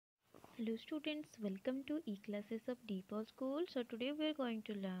Hello students, welcome to e-classes of Deepa School. So today we are going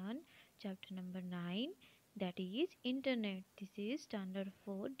to learn chapter number 9, that is Internet. This is standard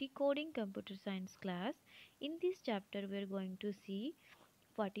 4 decoding computer science class. In this chapter we are going to see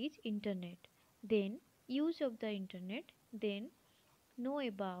what is Internet, then use of the Internet, then know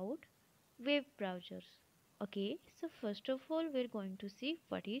about web browsers. Okay, so first of all we are going to see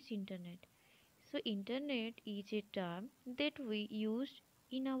what is Internet. So, Internet is a term that we use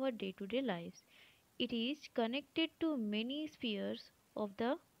in our day to day lives. It is connected to many spheres of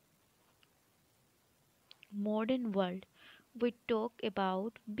the modern world. We talk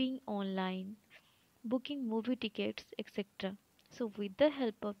about being online, booking movie tickets, etc. So, with the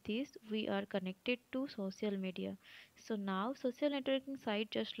help of this, we are connected to social media. So, now social networking sites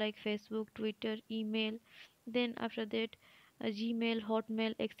just like Facebook, Twitter, email, then after that, Gmail,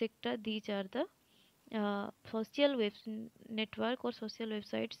 Hotmail, etc. These are the social web network or social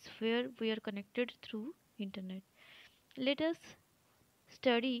websites where we are connected through internet. Let us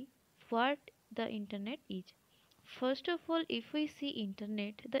study what the internet is. First of all, if we see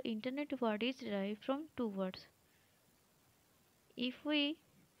internet, the internet word is derived from two words. If we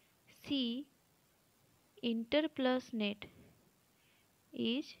see inter plus net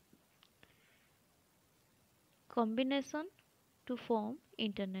is combination to form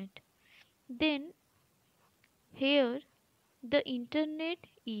internet, then here the internet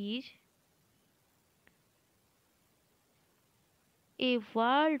is a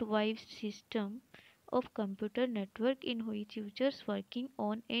worldwide system of computer network in which users working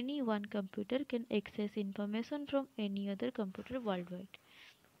on any one computer can access information from any other computer worldwide.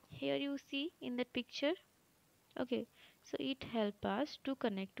 Here you see in that picture. Okay, so it helps us to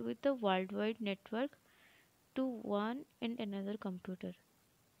connect with the worldwide network to one and another computer.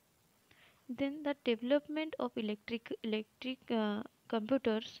 Then the development of electric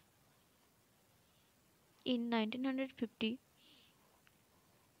computers in 1950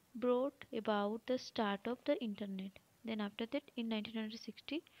 brought about the start of the internet. Then after that in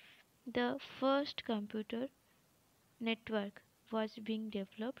 1960 the first computer network was being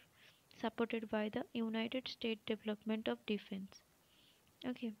developed, supported by the United States Department of Defense.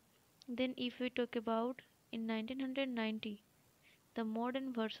 Okay, then if we talk about in 1990 the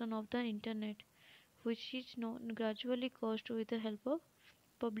modern version of the internet, which is known gradually caused with the help of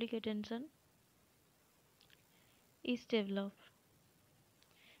public attention, is developed.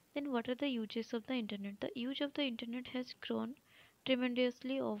 Then what are the uses of the internet? The use of the internet has grown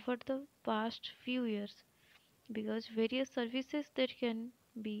tremendously over the past few years because various services that can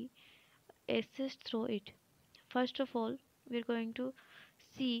be accessed through it. First of all, we're going to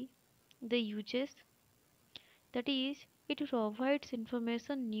see the uses, that is, it provides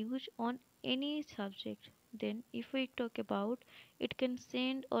information news on any subject. Then, if we talk about, it can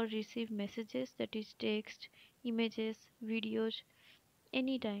send or receive messages, that is, text, images, videos,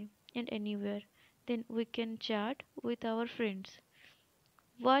 anytime and anywhere. Then, we can chat with our friends,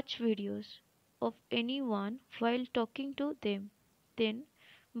 watch videos of anyone while talking to them, then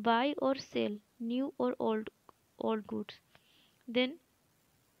buy or sell new or old goods, then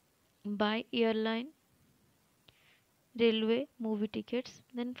buy airline, railway, movie tickets,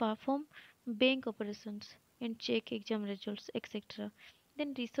 then perform bank operations and check exam results, etc.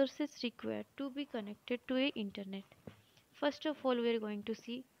 Then resources required to be connected to a internet. First of all, we are going to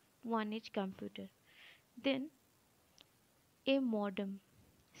see one is computer, then a modem.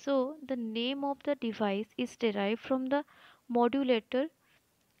 So the name of the device is derived from the modulator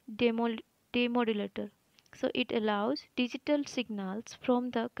demo, demodulator. So it allows digital signals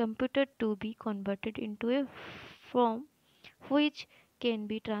from the computer to be converted into a form which can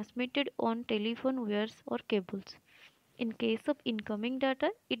be transmitted on telephone wires or cables. In case of incoming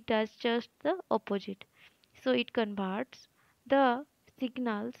data, it does just the opposite. So it converts the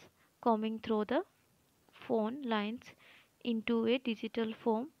signals coming through the phone lines into a digital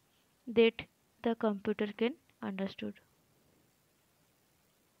form that the computer can understood.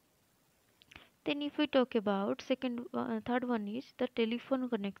 Then if we talk about third one is the telephone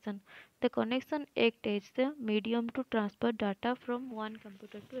connection. The connection acts as the medium to transfer data from one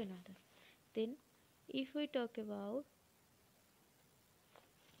computer to another. Then if we talk about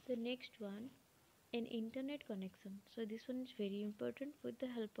the next one, an internet connection. So this one is very important. With the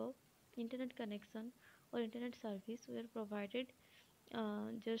help of internet connection or internet service, we are provided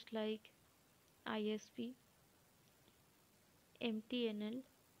just like ISP, MTNL,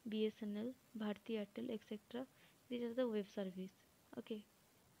 BSNL, Bharti Airtel, etc. These are the web service. Okay.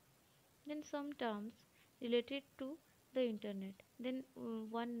 Then some terms related to the internet. Then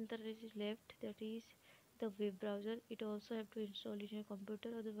one that is left, that is the web browser, it also have to install in your computer,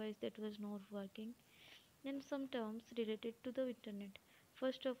 otherwise that was not working. Then some terms related to the internet.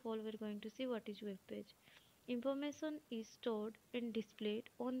 First of all, we're going to see what is web page. Information is stored and displayed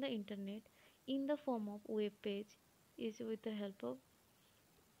on the internet in the form of web page is with the help of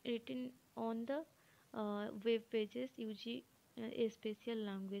written on the web pages using a special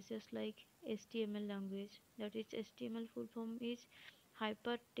language just like HTML language. That is HTML full form is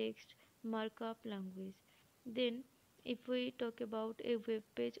hypertext markup language. Then if we talk about a web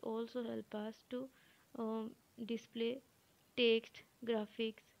page also help us to um, display text,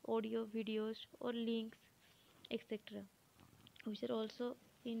 graphics, audio, videos or links, etc., which are also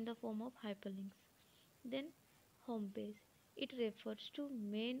in the form of hyperlinks. Then homepage. It refers to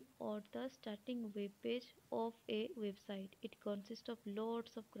main or the starting web page of a website. It consists of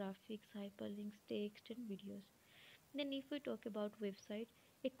lots of graphics, hyperlinks, text and videos. Then if we talk about website,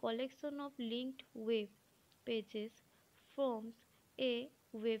 a collection of linked web pages forms a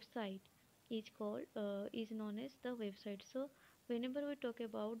website is known as the website. So whenever we talk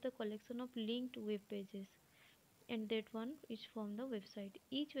about the collection of linked web pages, and that one is from the website.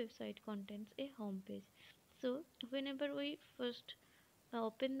 Each website contains a home page. So whenever we first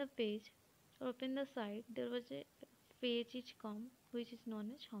open the page or open the site, there was a page is come which is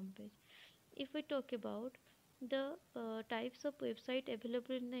known as home page. If we talk about the types of website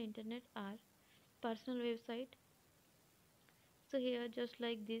available in the internet are personal website. So here just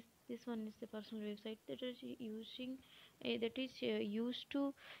like this one is the personal website that is using used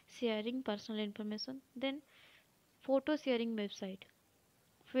to sharing personal information. Then photo sharing website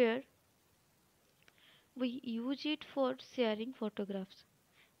where we use it for sharing photographs.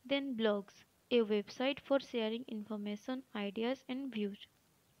 Then blogs, a website for sharing information, ideas and views.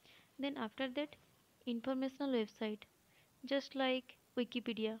 Then after that, informational website, just like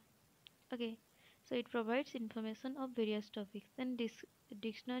Wikipedia. Okay, so it provides information of various topics. Then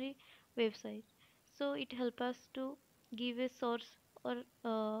dictionary website, so it helps us to give a source or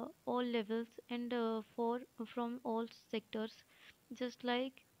all levels and for from all sectors, just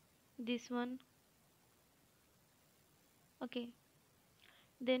like this one. Okay,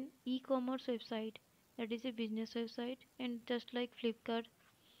 then e-commerce website, that is a business website and just like Flipkart.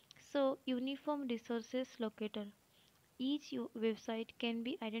 So uniform resources locator, each website can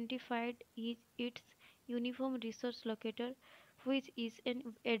be identified its uniform resource locator, which is an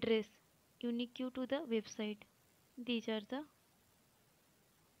address unique to the website. These are the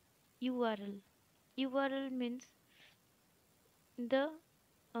URL. URL means the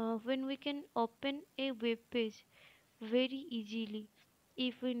when we can open a web page very easily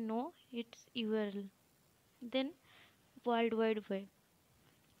if we know its URL. Then World Wide Web.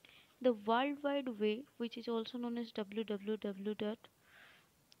 The World Wide Web, which is also known as www dot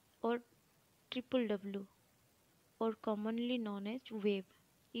or triple W or commonly known as web,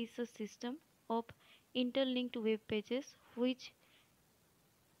 is a system of interlinked web pages which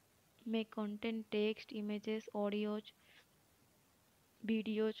may contain text, images, audios,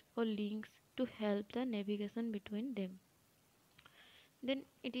 videos, or links to help the navigation between them. Then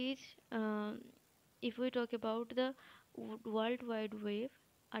it is, if we talk about the World Wide Web,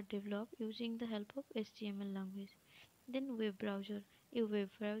 are developed using the help of HTML language. Then web browser. A web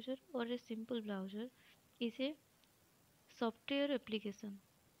browser or a simple browser is a software application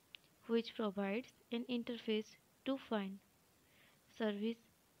which provides an interface to find, service,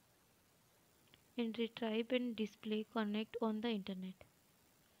 and retrieve and display connect on the internet.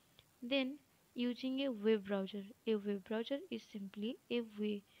 Then using a web browser. A web browser is simply a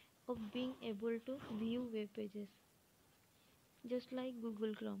way of being able to view web pages just like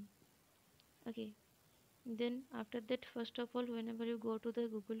Google Chrome. Okay. Then after that, first of all, whenever you go to the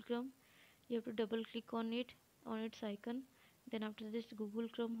Google Chrome, you have to double click on it, on its icon. Then after this, Google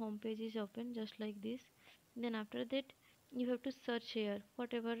Chrome homepage is open just like this. Then after that, you have to search here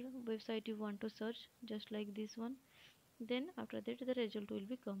whatever website you want to search just like this one. Then after that, the result will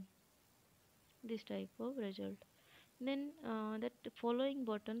become this type of result. Then that following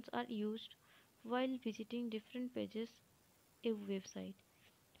buttons are used while visiting different pages a website.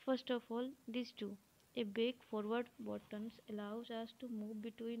 First of all, these two. A big forward buttons allows us to move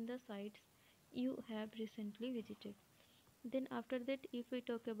between the sites you have recently visited. Then after that, if we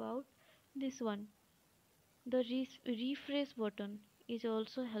talk about this one, the refresh button is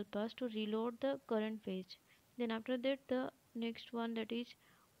also help us to reload the current page. Then after that, the next one, that is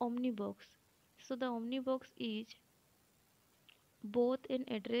omnibox. So the omnibox is both an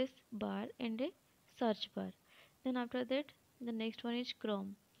address bar and a search bar. Then after that, the next one is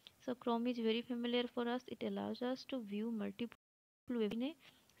Chrome. So Chrome is very familiar for us. It allows us to view multiple web in a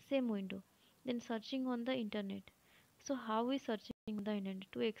same window. Then searching on the internet. So how we searching on the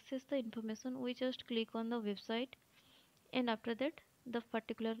internet? To access the information, we just click on the website, and after that the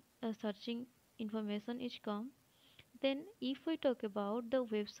particular searching information is come. Then if we talk about the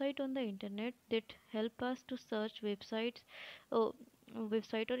website on the internet that help us to search websites, uh,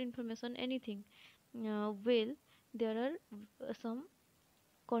 website or information anything, well, there are some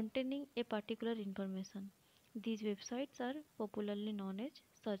containing a particular information. These websites are popularly known as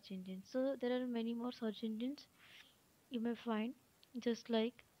search engines. So there are many more search engines you may find, just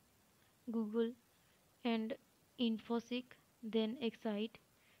like Google and Infosec, then Excite,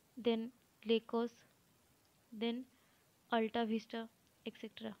 then Lycos, then Alta Vista,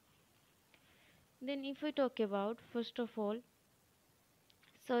 etc. Then if we talk about first of all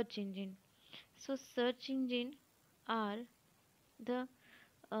search engine. So search engine are the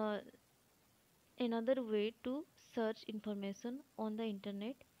uh, another way to search information on the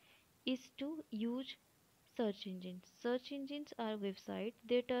internet is to use search engines. Search engines are websites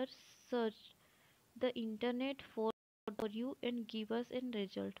that are search the internet for you and give us a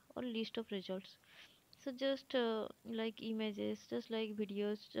result or list of results. So just like images, just like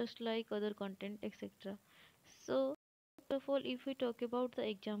videos, just like other content, etc. So first of all, if we talk about the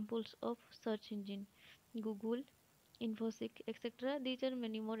examples of search engine, Google, Infosec, etc. These are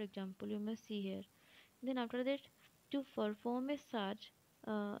many more examples you may see here. Then after that, to perform a search,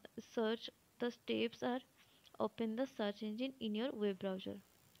 the steps are open the search engine in your web browser.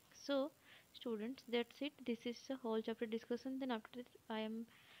 So students, that's it. This is the whole chapter discussion. Then after that, I am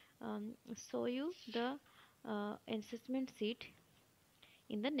show you the assessment sheet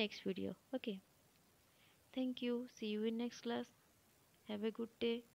in the next video. Okay. Thank you. See you in next class. Have a good day.